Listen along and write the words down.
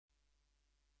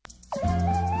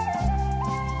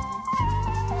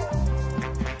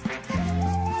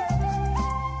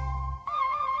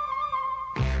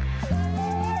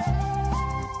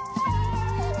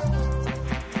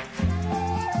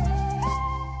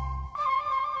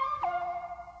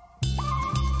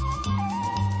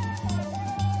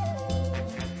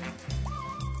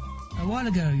while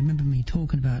ago, you remember me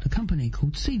talking about a company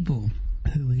called Seedball,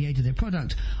 who, with the aid of their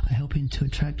product, are helping to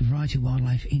attract a variety of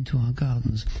wildlife into our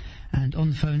gardens. And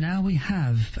on the phone now we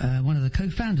have one of the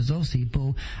co-founders of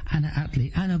Seedball, Anna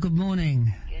Attlee. Anna, good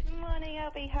morning. Good morning,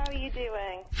 LB. How are you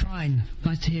doing? Fine.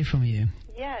 Nice to hear from you.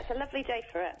 Yeah, it's a lovely day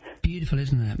for it. Beautiful,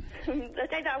 isn't it? The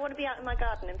day that I want to be out in my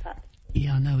garden, in fact.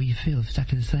 Yeah, I know you feel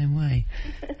exactly the same way.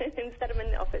 Instead of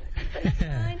in the office. But that's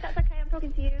fine, that's okay, I'm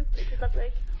talking to you, which is lovely.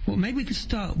 Well, maybe we could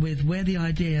start with where the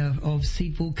idea of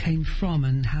Seedball came from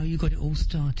and how you got it all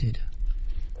started.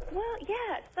 Well,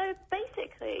 yeah, so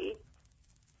basically,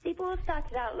 Seedball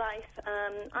started out life,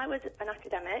 I was an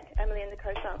academic, Emily and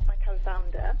my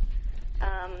co-founder,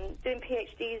 doing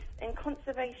PhDs in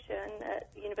conservation at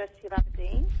the University of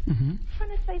Aberdeen, trying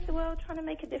to save the world, trying to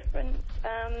make a difference.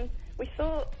 We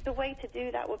thought the way to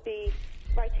do that would be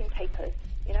writing papers,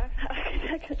 you know,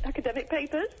 academic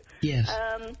papers. Yes.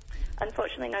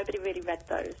 Unfortunately, nobody really read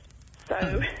those.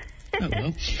 So, Oh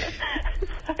well.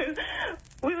 So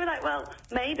we were like, well,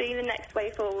 maybe the next way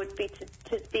forward would be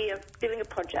to be doing a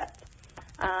project.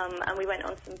 And we went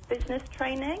on some business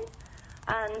training.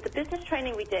 And the business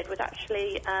training we did was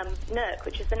actually NERC,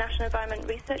 which is the National Environment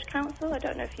Research Council. I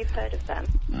don't know if you've heard of them.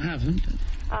 I haven't.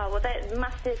 Oh, well, they're a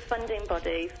massive funding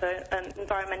body for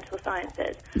environmental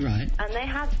sciences. Right. And they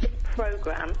have this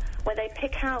program where they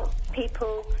pick out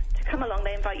people to come along.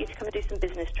 They invite you to come and do some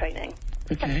business training.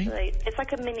 Okay. Essentially, it's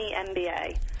like a mini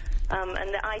MBA.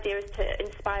 And the idea is to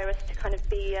inspire us to kind of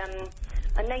be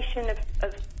a nation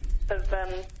of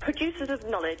producers of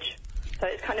knowledge. So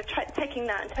it's kind of taking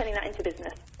that and turning that into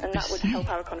business, and that would help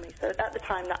our economy. So at the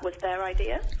time, that was their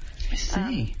idea. I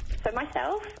see. So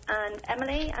myself and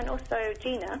Emily and also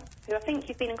Gina, who I think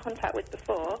you've been in contact with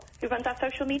before, who runs our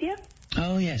social media.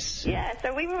 Oh, yes. Yeah,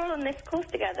 so we were all on this course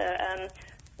together,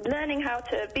 learning how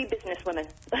to be businesswomen.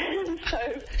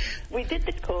 So we did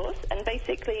this course, and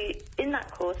basically in that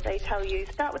course they tell you,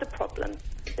 start with a problem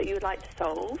that you would like to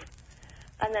solve,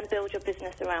 and then build your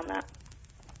business around that.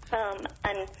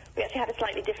 And we actually had a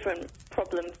slightly different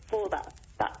problem for that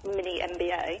mini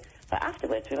MBA. But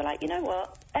afterwards, we were like, you know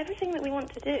what? Everything that we want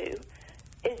to do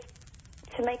is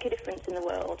to make a difference in the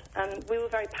world. And we were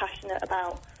very passionate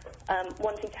about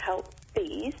wanting to help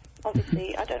bees.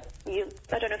 Obviously, I don't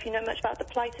know if you know much about the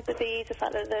plight of the bees, the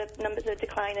fact that the numbers are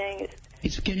declining.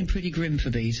 It's getting pretty grim for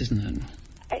bees, isn't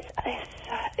it?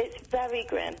 It's very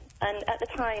grim. And at the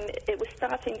time, it was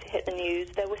starting to hit the news.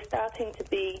 There was starting to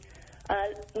be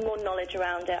more knowledge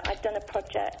around it. I'd done a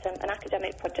project, an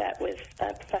academic project with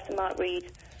Professor Mark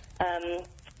Reed,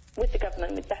 with the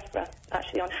government, with DEFRA,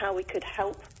 actually, on how we could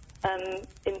help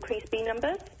increase bee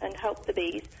numbers and help the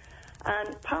bees.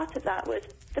 And part of that was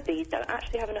the bees don't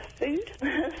actually have enough food.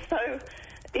 So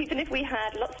even if we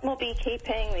had lots more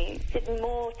beekeeping, we did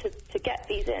more to get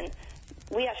bees in,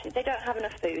 they don't have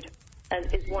enough food,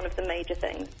 is one of the major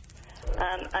things.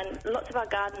 And lots of our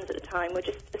gardens at the time were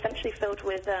just essentially filled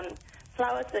with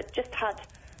flowers that just had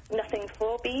nothing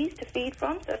for bees to feed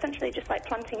from. So essentially just like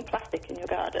planting plastic in your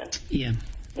garden. Yeah.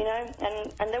 You know,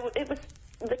 and it was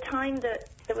the time that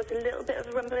there was a little bit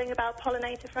of rumbling about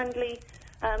pollinator-friendly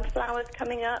flowers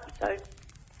coming up. So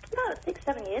about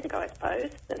 6-7 years ago, I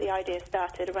suppose, that the idea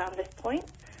started around this point.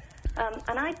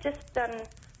 And I'd just done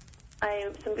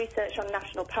some research on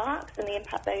national parks and the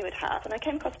impact they would have. And I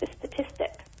came across this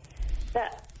statistic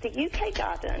that the UK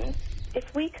gardens,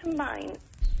 if we combine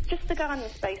just the garden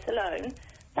space alone,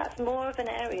 that's more of an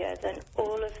area than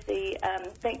all of the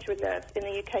nature reserves in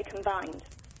the UK combined.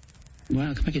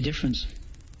 Wow, it can make a difference.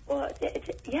 Well,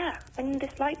 yeah, and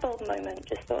this light bulb moment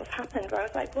just sort of happened where I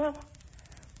was like, well,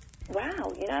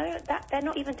 wow, you know, that they're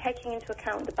not even taking into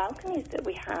account the balconies that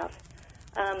we have,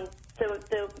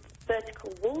 the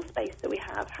vertical wall space that we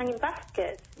have, hanging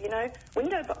baskets, you know,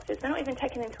 window boxes, they're not even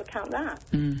taking into account that.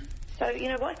 So, you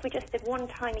know, what if we just did one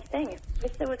tiny thing?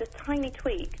 If there was a tiny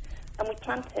tweak and we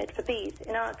planted for bees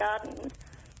in our gardens,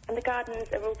 and the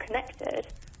gardens are all connected,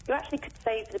 you actually could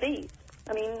save the bees.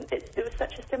 I mean, it was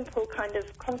such a simple kind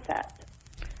of concept.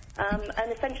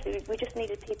 And essentially, we just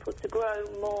needed people to grow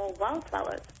more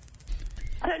wildflowers.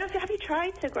 I don't know have you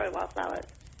tried to grow wildflowers?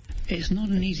 It's not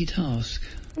an easy task.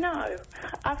 No,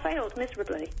 I failed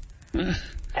miserably.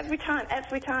 Every time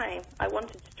I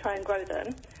wanted to try and grow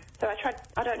them. So I tried,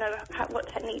 I don't know what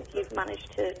techniques you've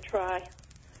managed to try.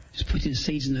 Just putting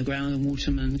seeds in the ground and water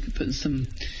them and putting some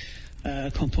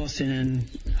compost in and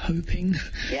hoping.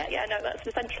 Yeah, no, that's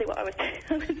essentially what I was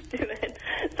doing.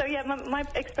 So yeah, my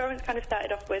experiments kind of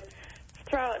started off with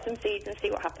throw out some seeds and see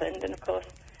what happened, and of course,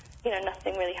 you know,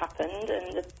 nothing really happened,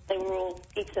 and they were all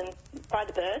eaten by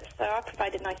the birds, so I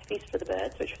provided nice feast for the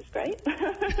birds, which was great.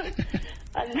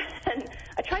 And then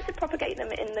I tried to propagate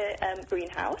them in the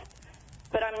greenhouse,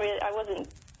 but I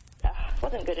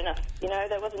wasn't good enough. You know,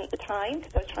 there wasn't the time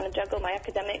because I was trying to juggle my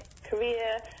academic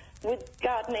career with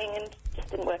gardening and just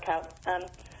didn't work out.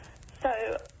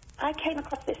 So I came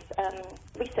across this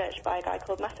research by a guy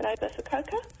called Masanobu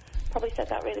Fukuoka. Probably said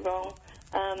that really wrong.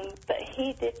 But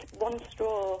he did one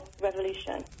straw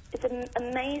revolution. It's an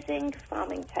amazing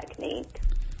farming technique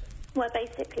where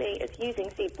basically it's using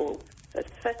seed balls. So it's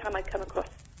the first time I'd come across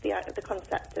the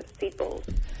concept of seed balls.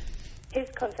 His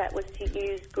concept was to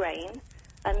use grain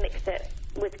and mix it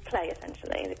with clay,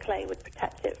 essentially. The clay would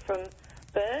protect it from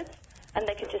birds, and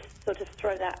they could just sort of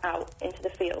throw that out into the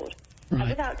field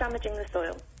without damaging the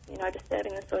soil, you know,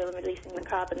 disturbing the soil and releasing the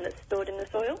carbon that's stored in the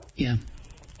soil. Yeah.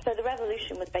 So the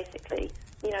revolution was basically,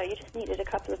 you know, you just needed a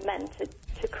couple of men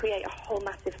to create a whole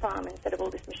massive farm instead of all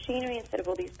this machinery, instead of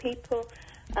all these people.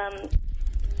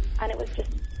 And it was just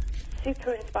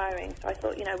super inspiring. So I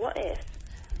thought, you know, what if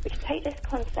we could take this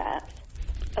concept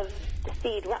of the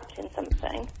seed wrapped in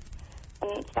something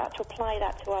and start to apply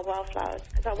that to our wildflowers?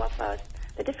 Because our wildflowers,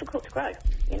 they're difficult to grow.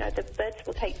 You know, the birds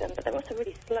will take them, but they're also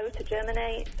really slow to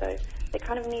germinate. So they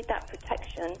kind of need that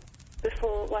protection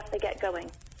whilst they get going.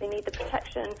 They need the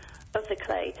protection of the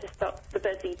clay to stop the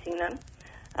birds eating them.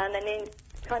 And they need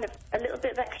kind of a little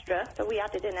bit of extra, so we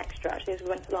added in extra actually as we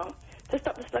went along, to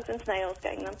stop the slugs and snails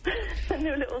getting them. And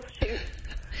their little shoots.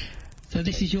 So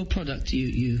this is your product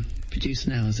you produce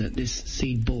now, is it, this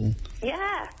seed ball?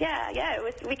 Yeah.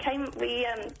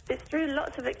 It's through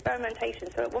lots of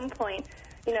experimentation. So at one point,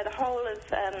 you know,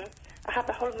 I have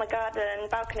the whole of my garden,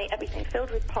 balcony, everything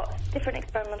filled with pots, different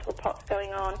experimental pots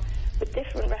going on, with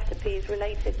different recipes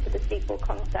related to the seed ball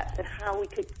concept and how we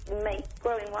could make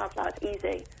growing wildflowers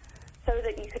easy, so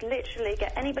that you could literally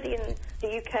get anybody in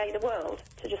the UK, the world,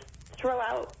 to just throw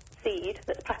out seed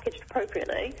that's packaged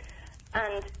appropriately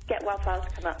and get wildflowers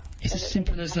to come up. It's as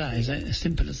simple as that, is it? As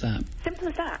simple as that? Simple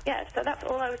as that, yeah. So that's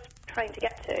all I was trying to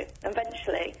get to.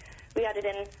 Eventually, we added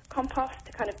in compost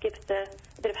to kind of give a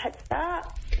bit of head start,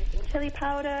 and some chili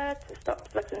powder to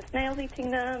stop slugs and snails eating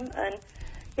them, and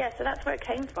yeah, so that's where it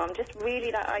came from. Just really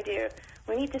that idea of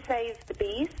we need to save the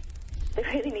bees. They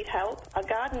really need help. Our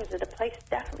gardens are the place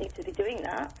definitely to be doing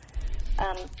that.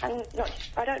 And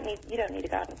you don't need a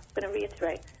garden. I'm going to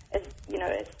reiterate, as you know,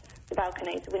 as the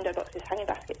balconies, the window boxes, hanging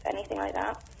baskets, anything like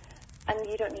that. And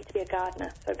you don't need to be a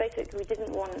gardener. So basically, we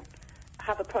didn't want to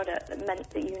have a product that meant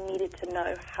that you needed to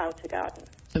know how to garden.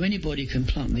 So anybody can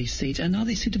plant these seeds, and are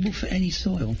they suitable for any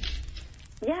soil?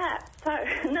 Yeah. So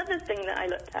another thing that I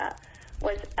looked at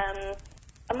was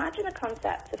imagine a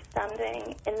concept of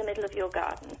standing in the middle of your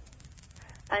garden,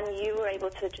 and you were able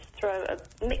to just throw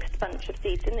a mixed bunch of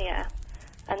seeds in the air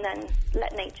and then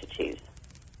let nature choose.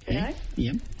 You know?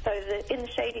 Yeah. So in the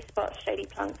shady spots, shady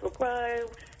plants will grow,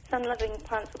 sun-loving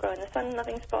plants will grow in the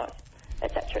sun-loving spots,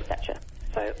 etc., etc.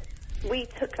 So we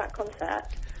took that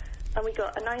concept and we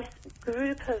got a nice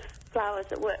group of flowers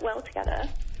that work well together,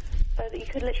 so that you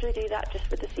could literally do that just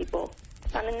with the seed ball.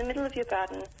 Stand in the middle of your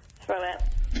garden, throw it.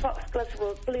 Foxgloves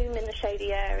will bloom in the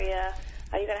shady area.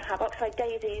 You're going to have oxeye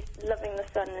daisies loving the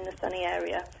sun in the sunny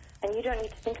area. And you don't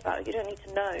need to think about it. You don't need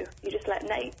to know. You just let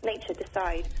nature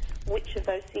decide which of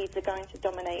those seeds are going to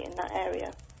dominate in that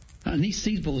area. And these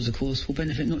seed balls, of course, will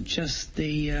benefit not just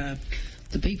the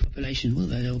bee population, will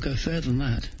they? They'll go further than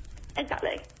that.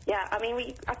 Exactly. Yeah. I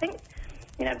mean, I think,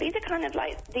 you know, these are kind of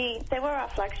like they were our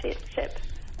flagship.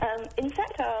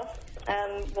 Insect are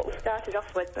what we started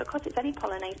off with, but of course it's any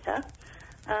pollinator.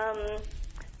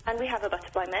 And we have a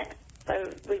butterfly mix.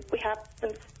 So we have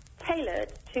them tailored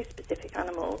to specific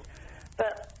animals,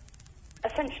 but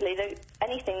essentially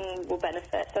anything will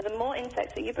benefit. So the more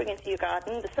insects that you bring into your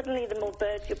garden, suddenly the more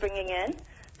birds you're bringing in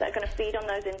that are going to feed on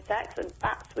those insects. And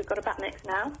bats, we've got a bat mix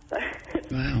now. So,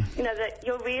 wow. You know, that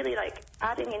you're really like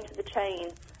adding into the chain,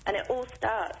 and it all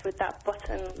starts with that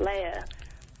bottom layer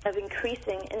of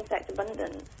increasing insect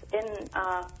abundance in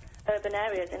our urban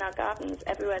areas, in our gardens,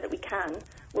 everywhere that we can,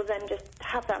 will then just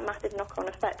have that massive knock-on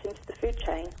effect into the food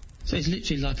chain. So it's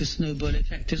literally like a snowball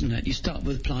effect, isn't it? You start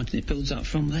with a plant and it builds up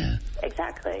from there.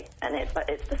 Exactly. And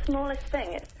it's the smallest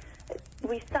thing.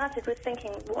 We started with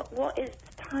thinking, what is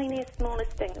the tiniest,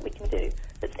 smallest thing that we can do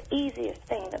that's the easiest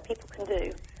thing that people can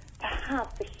do to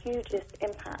have the hugest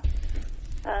impact?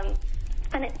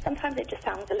 And sometimes it just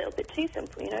sounds a little bit too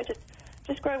simple, you know,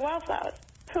 just grow wildflowers,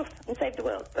 poof, and save the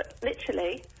world. But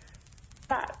literally,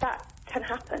 that can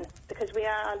happen because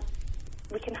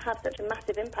we can have such a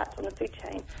massive impact on the food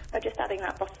chain by just adding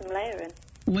that bottom layer in.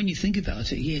 When you think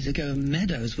about it, years ago,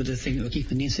 meadows were the thing that were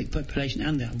keeping the insect population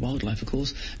and the wildlife, of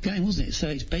course, going, wasn't it? So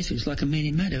it's basically like a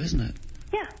mini meadow, isn't it?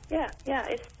 Yeah.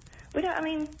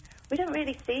 We don't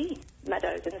really see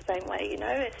meadows in the same way, you know.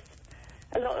 It's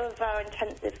a lot of our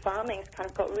intensive farming's kind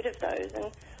of got rid of those,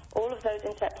 and all of those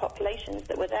insect populations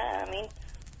that were there, I mean,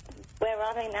 where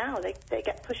are they now? They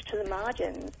get pushed to the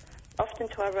margins, often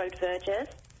to our road verges,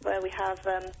 where we have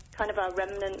kind of our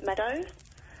remnant meadows.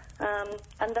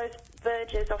 And those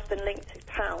verges often link to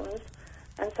towns,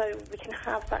 and so we can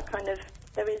have that kind of,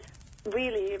 there is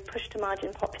really a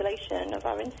push-to-margin population of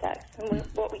our insects, and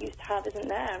what we used to have isn't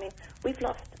there. I mean, we've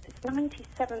lost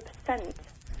 97%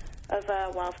 of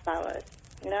our wildflowers,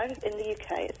 you know, in the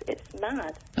UK. It's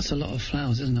mad. That's a lot of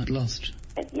flowers, isn't it, lost?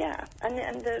 Yeah,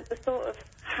 and the thought of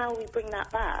how we bring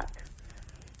that back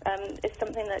is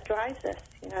something that drives us,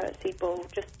 you know, at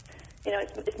Seedball. Just, you know,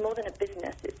 it's more than a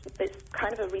business. It's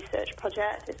kind of a research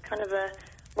project. It's kind of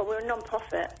we're a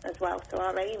non-profit as well, so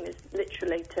our aim is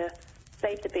literally to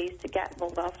save the bees, to get more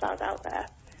wildflowers out there.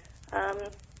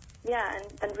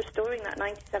 And restoring that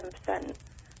 97%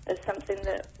 is something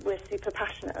that we're super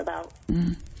passionate about.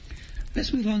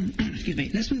 Let's move on. Excuse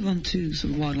me. Let's move on to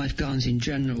sort of wildlife gardens in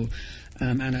general.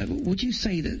 Anna, would you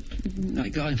say that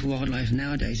like gardening for wildlife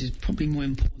nowadays is probably more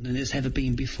important than it's ever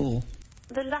been before?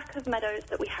 The lack of meadows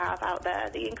that we have out there,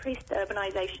 the increased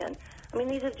urbanisation, I mean,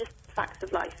 these are just facts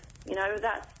of life. You know,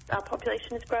 that our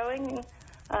population is growing,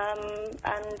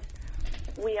 and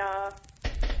we are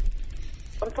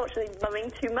unfortunately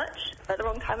mowing too much at the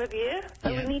wrong time of year.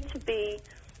 So we need to be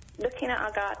looking at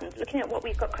our gardens, looking at what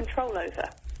we've got control over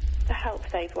to help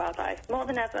save wildlife more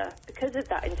than ever, because of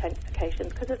that intensification,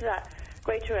 because of that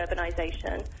greater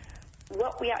urbanisation.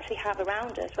 What we actually have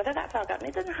around us, whether that's our garden,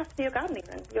 it doesn't have to be your garden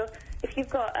even. If you've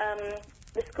got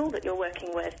the school that you're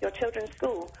working with, your children's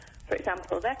school, for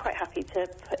example, they're quite happy to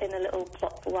put in a little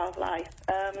plot for wildlife.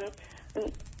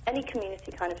 And any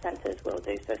community kind of centres will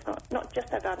do, so it's not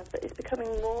just our gardens, but it's becoming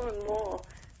more and more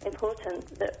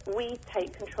important that we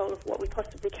take control of what we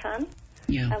possibly can,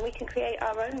 and we can create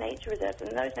our own nature reserves.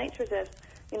 And those nature reserves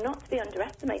are not to be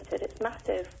underestimated. It's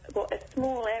massive. What a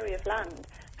small area of land,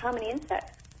 how many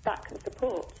insects that can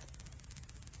support.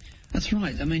 That's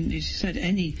right. I mean, as you said,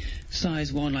 any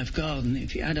size wildlife garden,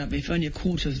 if you add up, if only a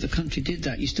quarter of the country did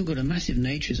that, you still got a massive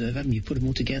nature reserve, haven't you? Put them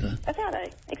all together.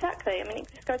 Exactly. I mean, it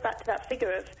just goes back to that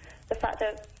figure of the fact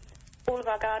that all of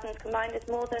our gardens combined is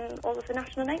more than all of the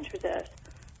national nature reserves.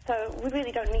 So we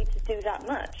really don't need to do that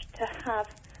much to have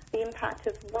the impact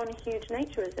of one huge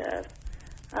nature reserve.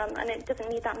 And it doesn't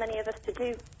need that many of us to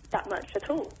do that much at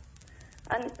all.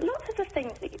 And lots of the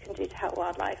things that you can do to help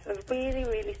wildlife are really,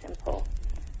 really simple.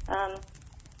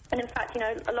 And in fact, you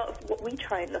know, a lot of what we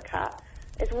try and look at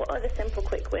is what are the simple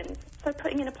quick wins. So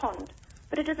putting in a pond.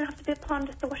 But it doesn't have to be a pond,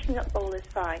 just the washing up bowl is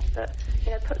fine. But,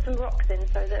 you know, put some rocks in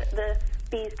so that the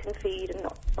bees can feed and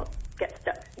not get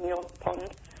stuck in your pond.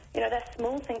 You know, there's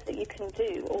small things that you can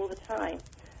do all the time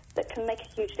that can make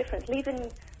a huge difference. Leave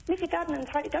your garden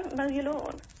untidy. Don't mow your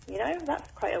lawn. You know,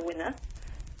 that's quite a winner.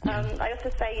 I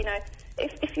also say, you know,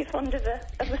 if you're fond of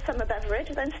a summer beverage,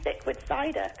 then stick with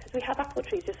cider, because we have apple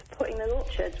trees just supporting the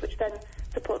orchards, which then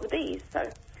support the bees. So,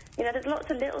 you know, there's lots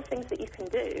of little things that you can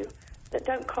do that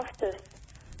don't cost us,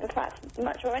 in fact,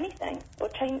 much or anything, or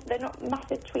change. They're not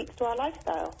massive tweaks to our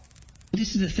lifestyle.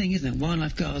 This is the thing, isn't it?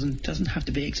 Wildlife garden doesn't have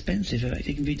to be expensive. It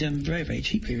can be done very, very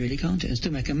cheaply, really, can't it? And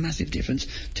still make a massive difference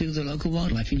to the local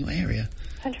wildlife in your area.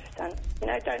 100%. You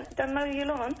know, don't mow your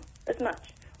lawn as much.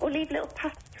 Or leave little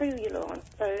paths through your lawn.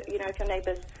 So, you know,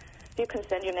 if you're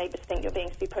concerned your neighbours think you're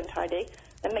being super untidy,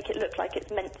 then make it look like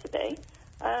it's meant to be.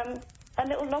 A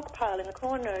little log pile in the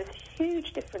corner is a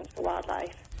huge difference for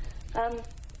wildlife.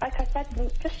 Like I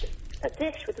said, just a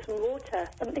dish with some water,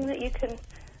 something that you can,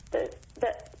 that's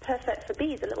perfect for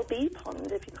bees, a little bee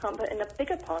pond if you can't put in a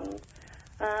bigger pond.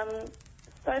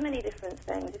 So many different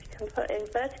things. If you can put in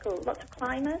vertical, lots of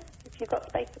climbers, if you've got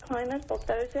space for climbers, bob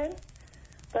those in.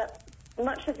 But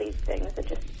much of these things are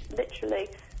just literally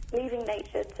leaving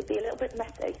nature to be a little bit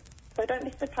messy. So don't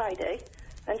be so tidy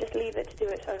and just leave it to do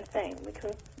its own thing. We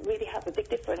can really have a big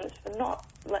difference for not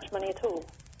much money at all.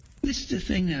 This is the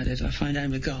thing nowadays I find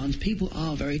out with gardens. People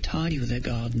are very tidy with their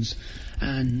gardens.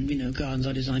 And, you know, gardens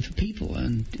are designed for people.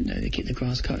 And, you know, they keep the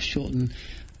grass cut short and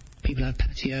people have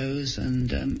patios.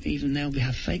 And even now we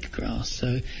have fake grass.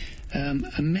 So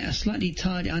a slightly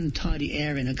untidy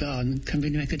area in a garden can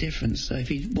really make a difference. So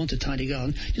if you want a tidy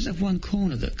garden, just have one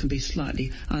corner that can be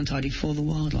slightly untidy for the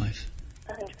wildlife.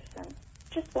 100%.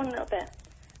 Just one little bit.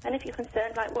 And if you're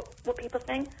concerned, like what people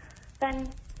think, then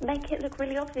make it look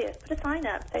really obvious. Put a sign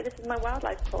up, say this is my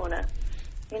wildlife corner.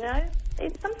 You know,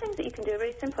 some things that you can do are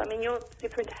really simple. I mean, you're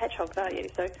super into hedgehogs, aren't you?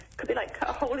 So it could be like cut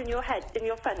a hole in your head, in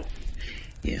your fence.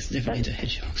 Yes, definitely into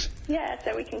hedgehogs. Yeah,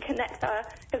 so we can connect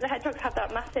because the hedgehogs have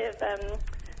that massive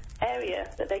area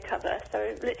that they cover,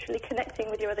 so literally connecting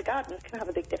with your other gardens can have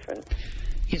a big difference.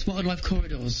 Yes, wildlife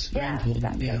corridors, very important,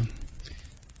 exactly. yeah.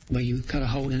 Where you cut a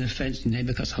hole in a fence, your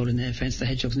neighbour cuts a hole in their fence, the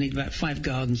hedgehogs need about 5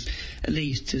 gardens at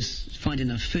least to find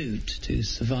enough food to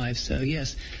survive. So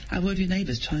yes, have a word with your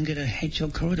neighbours, try and get a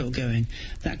hedgehog corridor going.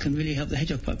 That can really help the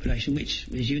hedgehog population, which,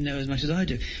 as you know as much as I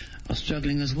do, are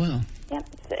struggling as well. Yeah,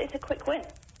 it's a quick win.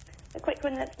 A quick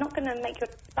win that's not going to make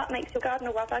that makes your garden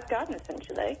a wildlife garden,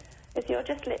 essentially, is you're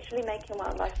just literally making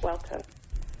wildlife welcome.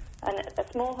 And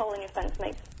a small hole in your fence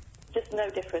makes just no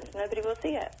difference. Nobody will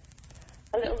see it.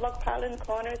 A little log pile in the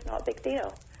corner is not a big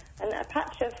deal. And a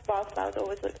patch of wildflowers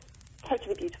always looks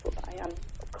totally beautiful, but I am,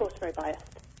 of course, very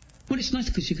biased. Well, it's nice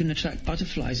because you can attract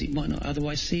butterflies that you might not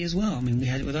otherwise see as well. I mean, we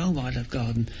had it with our wildlife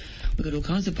garden. We've got all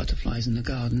kinds of butterflies in the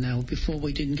garden now. Before,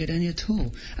 we didn't get any at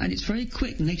all. And it's very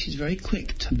quick. Nature's very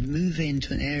quick to move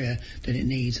into an area that it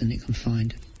needs and it can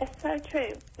find. It's so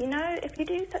true. You know, if you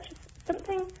do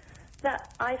something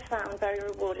that I found very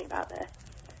rewarding about this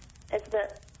is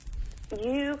that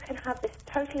you can have this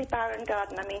totally barren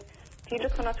garden. I mean, if you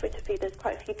look on our Twitter feed, there's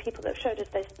quite a few people that have showed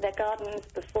us their gardens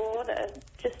before that are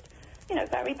just, you know,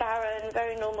 very barren,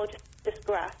 very normal, just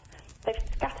grass. They've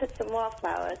scattered some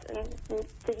wildflowers, and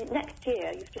the next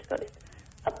year you've just got this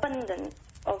abundance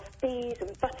of bees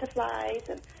and butterflies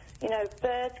and, you know,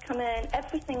 birds come in.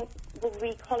 Everything will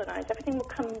recolonise. Everything will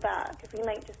come back if we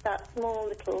make just that small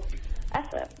little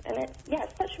effort. And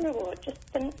it's such a reward. Just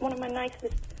one of my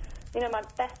nicest, you know, my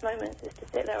best moments is to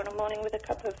sit there on a morning with a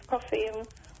cup of coffee and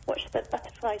watch the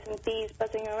butterflies and bees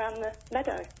buzzing around the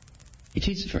meadow. It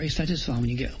is very satisfying when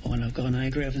you get one. I've gone, I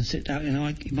agree, I often sit out in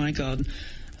my garden.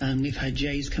 We've had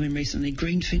jays come in recently,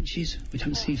 greenfinches, which I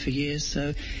haven't seen for years,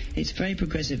 so it's very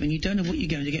progressive, and you don't know what you're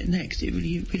going to get next. It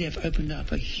really have opened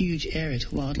up a huge area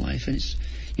to wildlife, and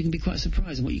you can be quite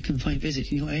surprised at what you can visit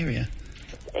in your area.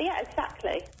 Yeah,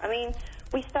 exactly. I mean,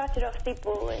 we started off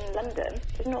Seedball in London,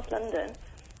 in North London,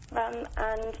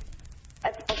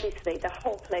 and obviously the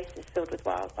whole place is filled with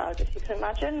wildflowers, if you can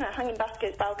imagine. Hanging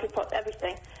baskets, balcony pots,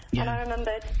 everything. Yeah. And I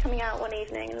remember coming out one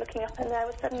evening and looking up, and there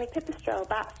was suddenly pipistrelle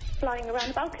bats flying around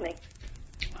the balcony.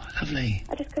 Oh, lovely.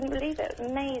 I just couldn't believe it. It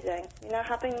was amazing. You know,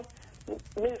 having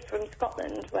moved from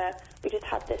Scotland, where we just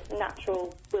had this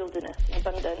natural wilderness and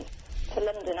abundance, to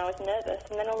London, I was nervous.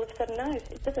 And then all of a sudden, no,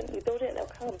 it doesn't. You build it, they'll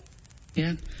come.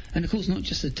 Yeah, and of course not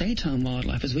just the daytime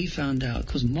wildlife, as we found out,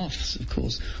 because moths, of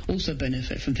course, also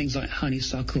benefit from things like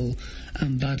honeysuckle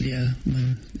and buddleia,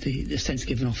 the scents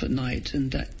given off at night,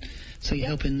 and that, so you're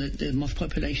helping the moth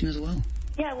population as well.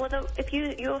 Yeah, well, if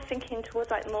you're thinking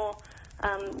towards like more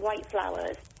white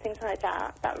flowers, things like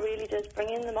that, that really does bring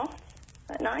in the moths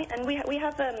at night. And we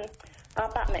have our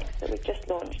bat mix that we've just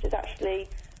launched is actually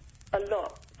a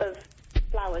lot of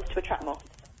flowers to attract moths,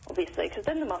 obviously, because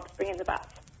then the moths bring in the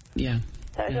bats. Yeah.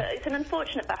 So it's an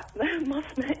unfortunate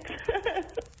moth mix.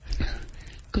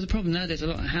 Because the problem now, there's a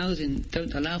lot of housing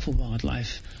don't allow for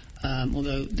wildlife,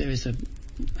 although there is a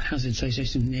housing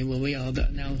association near where we are that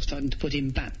are now starting to put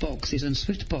in bat boxes and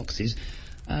swift boxes.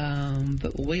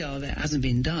 But where we are, that hasn't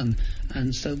been done.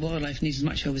 And so wildlife needs as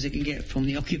much help as it can get from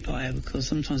the occupier, because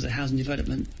sometimes the housing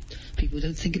development, people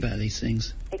don't think about these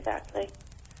things. Exactly.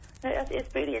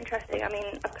 It's really interesting. I mean,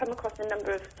 I've come across a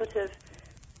number of sort of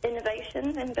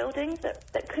innovations in buildings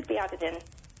that could be added in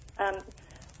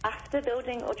after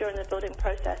building or during the building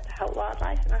process to help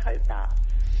wildlife, and I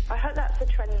hope that's a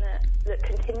trend that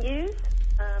continues.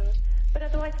 But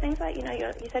otherwise, things like, you know,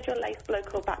 you said your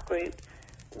local bat group,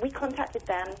 we contacted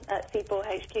them at Seedball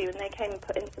HQ, and they came and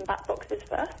put in some bat boxes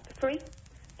for us for free,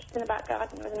 just in the back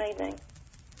garden. It was amazing.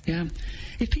 Yeah.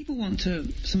 If people want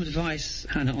some advice,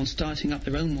 Hannah, on starting up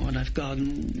their own wildlife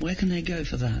garden, where can they go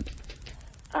for that?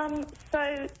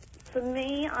 So for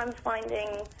me, I'm finding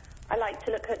I like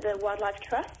to look at the Wildlife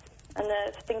Trust and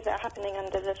the things that are happening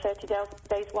under the 30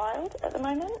 Days Wild at the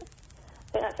moment.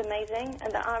 I think that's amazing.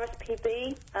 And the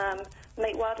RSPB,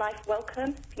 Make Wildlife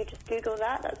Welcome. If you just Google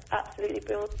that, that's absolutely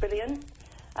brilliant.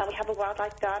 We have a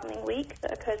Wildlife Gardening Week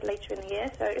that occurs later in the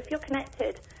year. So if you're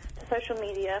connected to social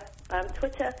media,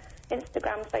 Twitter,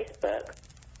 Instagram, Facebook,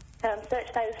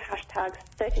 search those hashtags,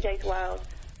 30 Days Wild,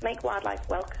 Make Wildlife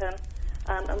Welcome,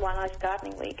 and Wildlife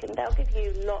Gardening Week, and they'll give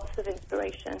you lots of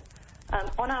inspiration.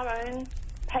 On our own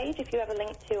page, if you have a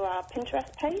link to our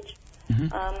Pinterest page,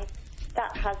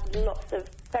 that has lots of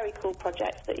very cool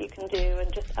projects that you can do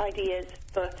and just ideas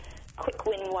for quick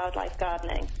win wildlife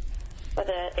gardening.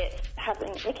 whether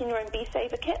it's making your own bee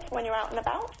saver kits when you're out and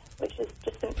about, which is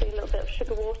just simply a little bit of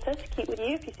sugar water to keep with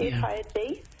you if you see a tired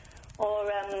bee, or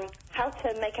how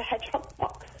to make a hedgehog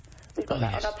box. We've got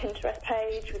that on our Pinterest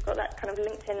page. We've got that kind of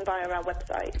linked in via our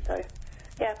website. So,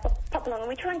 yeah, pop along. And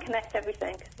we try and connect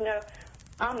everything because,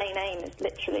 our main aim is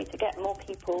literally to get more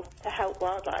people to help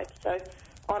wildlife. So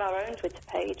on our own Twitter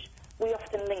page, we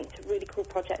often link to really cool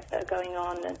projects that are going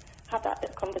on and have that bit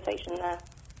of conversation there.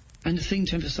 And the thing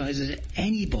to emphasise is that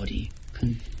anybody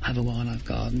can have a wildlife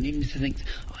garden, even if they think,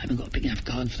 I haven't got a big enough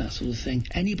garden for that sort of thing.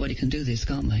 Anybody can do this,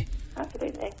 can't they?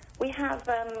 Absolutely. We have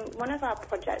one of our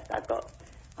projects I've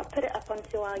put it up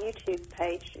onto our YouTube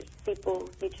page, Seedball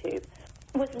YouTube,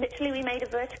 was literally we made a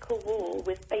vertical wall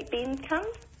with baked bean cans,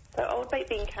 so old baked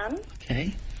bean cans.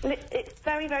 Okay. It's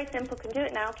very, very simple. Can do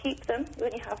it now. Keep them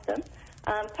when you have them.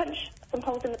 Punch some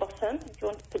holes in the bottom if you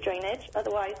want the drainage.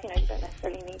 Otherwise, you don't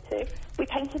necessarily need to. We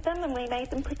painted them and we made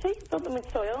them pretty, filled them with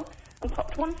soil, and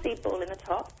popped one seed ball in the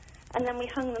top. And then we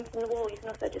hung them from the wall. You can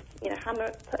also just,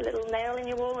 put a little nail in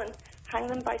your wall and hang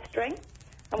them by string.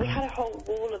 And we had a whole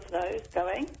wall of those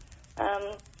going.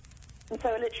 And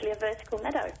so literally a vertical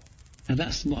meadow. Now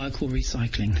that's what I call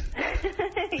recycling.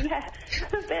 Yeah,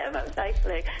 a bit of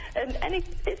upcycling. And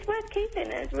it's worth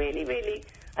keeping. It's really, really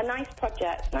a nice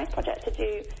project to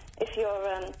do if you're,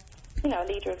 a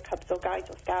leader of clubs or guides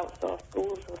or scouts or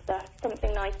schools or stuff.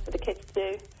 Something nice for the kids to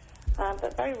do,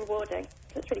 but very rewarding.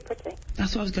 It's really pretty.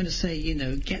 That's what I was going to say,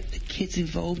 get the kids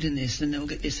involved in this and they'll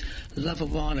get this love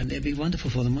of wildlife. It'd be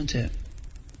wonderful for them, wouldn't it?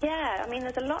 Yeah,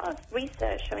 there's a lot of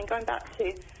research. Going back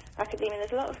to academia,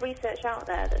 there's a lot of research out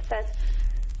there that says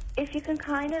if you can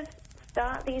kind of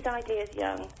start these ideas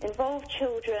young, involve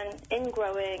children in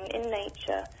growing, in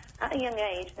nature, at a young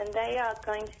age, then they are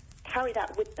going to carry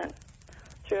that with them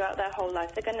throughout their whole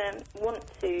life. They're going to want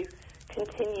to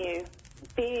continue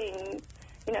being,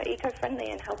 eco-friendly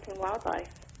and helping wildlife.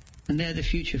 And they're the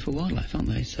future for wildlife, aren't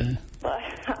they? So. Well,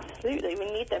 absolutely. We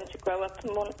need them to grow up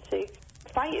and want to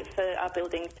fight for our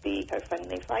buildings to be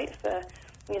eco-friendly, fight for,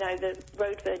 the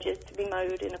road verges to be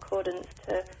mowed in accordance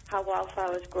to how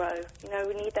wildflowers grow.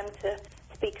 We need them to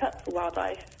speak up for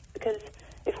wildlife, because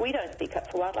if we don't speak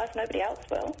up for wildlife, nobody else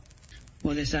will.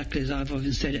 Well, exactly as I've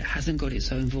often said, it hasn't got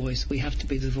its own voice. We have to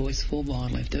be the voice for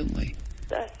wildlife, don't we?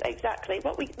 That's exactly.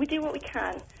 We do what we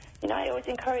can. I always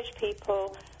encourage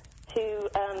people to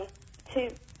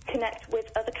connect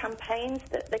with other campaigns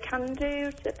that they can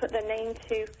do, to put their name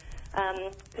to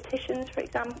petitions, for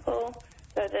example.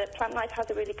 So the Plant Life has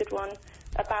a really good one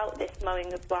about this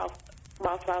mowing of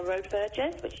wildflower road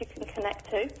verges, which you can connect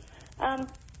to.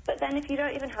 But then if you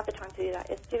don't even have the time to do that,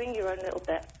 it's doing your own little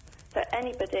bit. So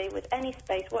anybody with any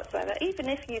space whatsoever, even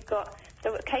if you've got...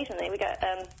 So occasionally we get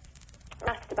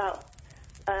asked about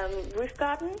roof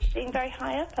gardens being very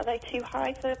high up. Are they too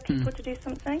high for people to do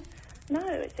something? No,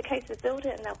 it's a case of build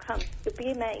it and they'll come. You'll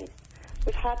be amazed.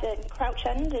 We've had in Crouch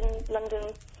End in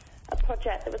London a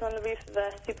project that was on the roof of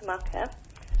a supermarket,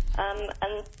 and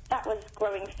that was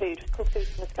growing food. It was called Food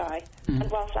from the Sky,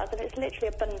 and wildflowers, and it's literally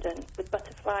abundant with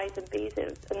butterflies and bees,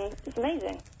 and it's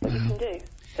amazing what you can do.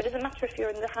 But it doesn't matter if you're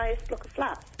in the highest block of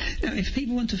flats. Now, if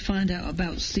people want to find out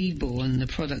about Seedball and the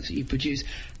products that you produce,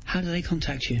 how do they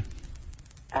contact you?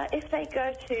 If they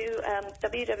go to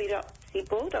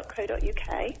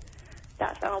www.seedball.co.uk,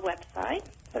 that's our website,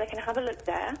 so they can have a look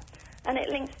there, and it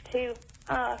links to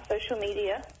our social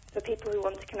media for people who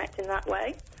want to connect in that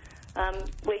way.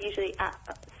 We're usually at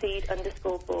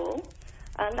seed_ball,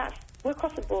 and we're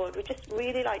across the board. We just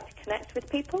really like to connect with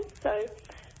people, so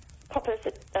pop us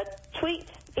a tweet,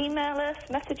 email us,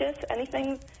 message us,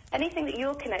 anything that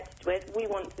you're connected with, we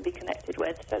want to be connected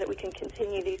with, so that we can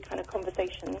continue these kind of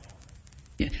conversations.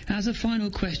 Yeah. As a final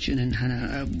question, and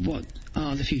Hannah, what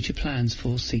are the future plans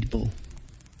for Seedball?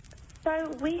 So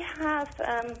we have,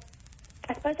 I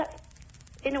suppose that's,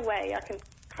 in a way, I can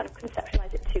kind of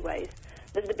conceptualise it two ways.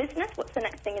 There's the business, what's the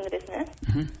next thing in the business?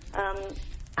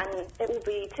 And it will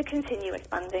be to continue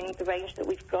expanding the range that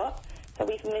we've got. So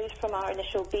we've moved from our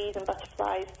initial bees and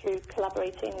butterflies through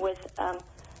collaborating with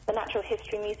the Natural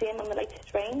History Museum on the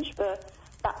latest range for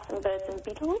bats and birds and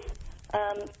beetles.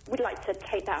 We'd like to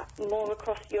take that more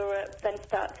across Europe, then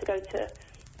start to go to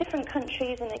different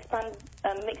countries and expand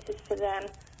mixes for them,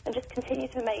 and just continue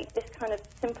to make this kind of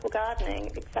simple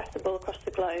gardening accessible across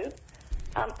the globe.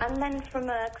 And then from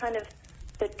a kind of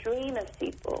the dream of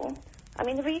Seedball,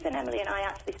 the reason Emily and I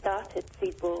actually started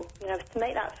Seedball, was to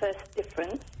make that first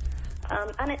difference.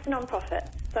 And it's a non-profit.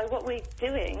 So what we're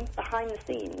doing behind the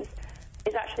scenes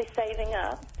is actually saving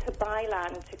up to buy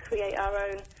land to create our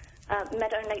own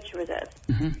meadow nature reserve.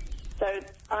 So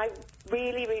I'm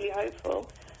really, really hopeful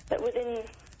that within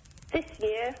this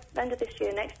year, end of this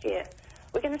year, next year,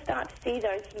 we're going to start to see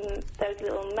those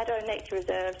little meadow nature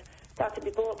reserves start to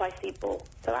be bought by Seedball.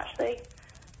 So actually,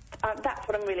 that's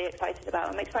what I'm really excited about.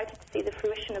 I'm excited to see the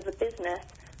fruition of the business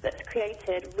that's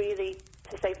created really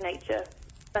to save nature,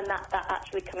 and that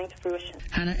actually coming to fruition.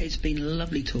 Hannah, it's been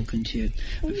lovely talking to you.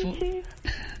 You too.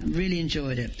 Really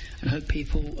enjoyed it, and I hope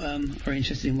people are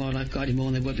interested in wildlife guiding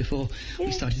more than they were before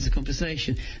we started this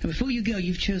conversation. And before you go,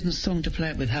 you've chosen a song to play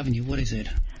it with, haven't you? What is it?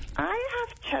 I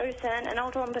have chosen an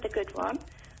old one but a good one,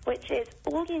 which is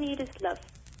All You Need Is Love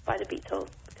by the Beatles,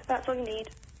 because that's all you need.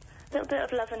 A little bit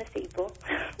of love and a Seedball.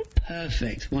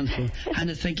 Perfect. Wonderful.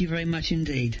 Hannah, thank you very much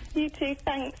indeed. You too.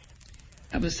 Thanks.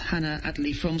 That was Hannah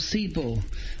Attlee from Seedball.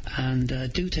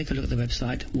 And do take a look at the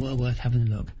website. Well worth having a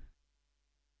look.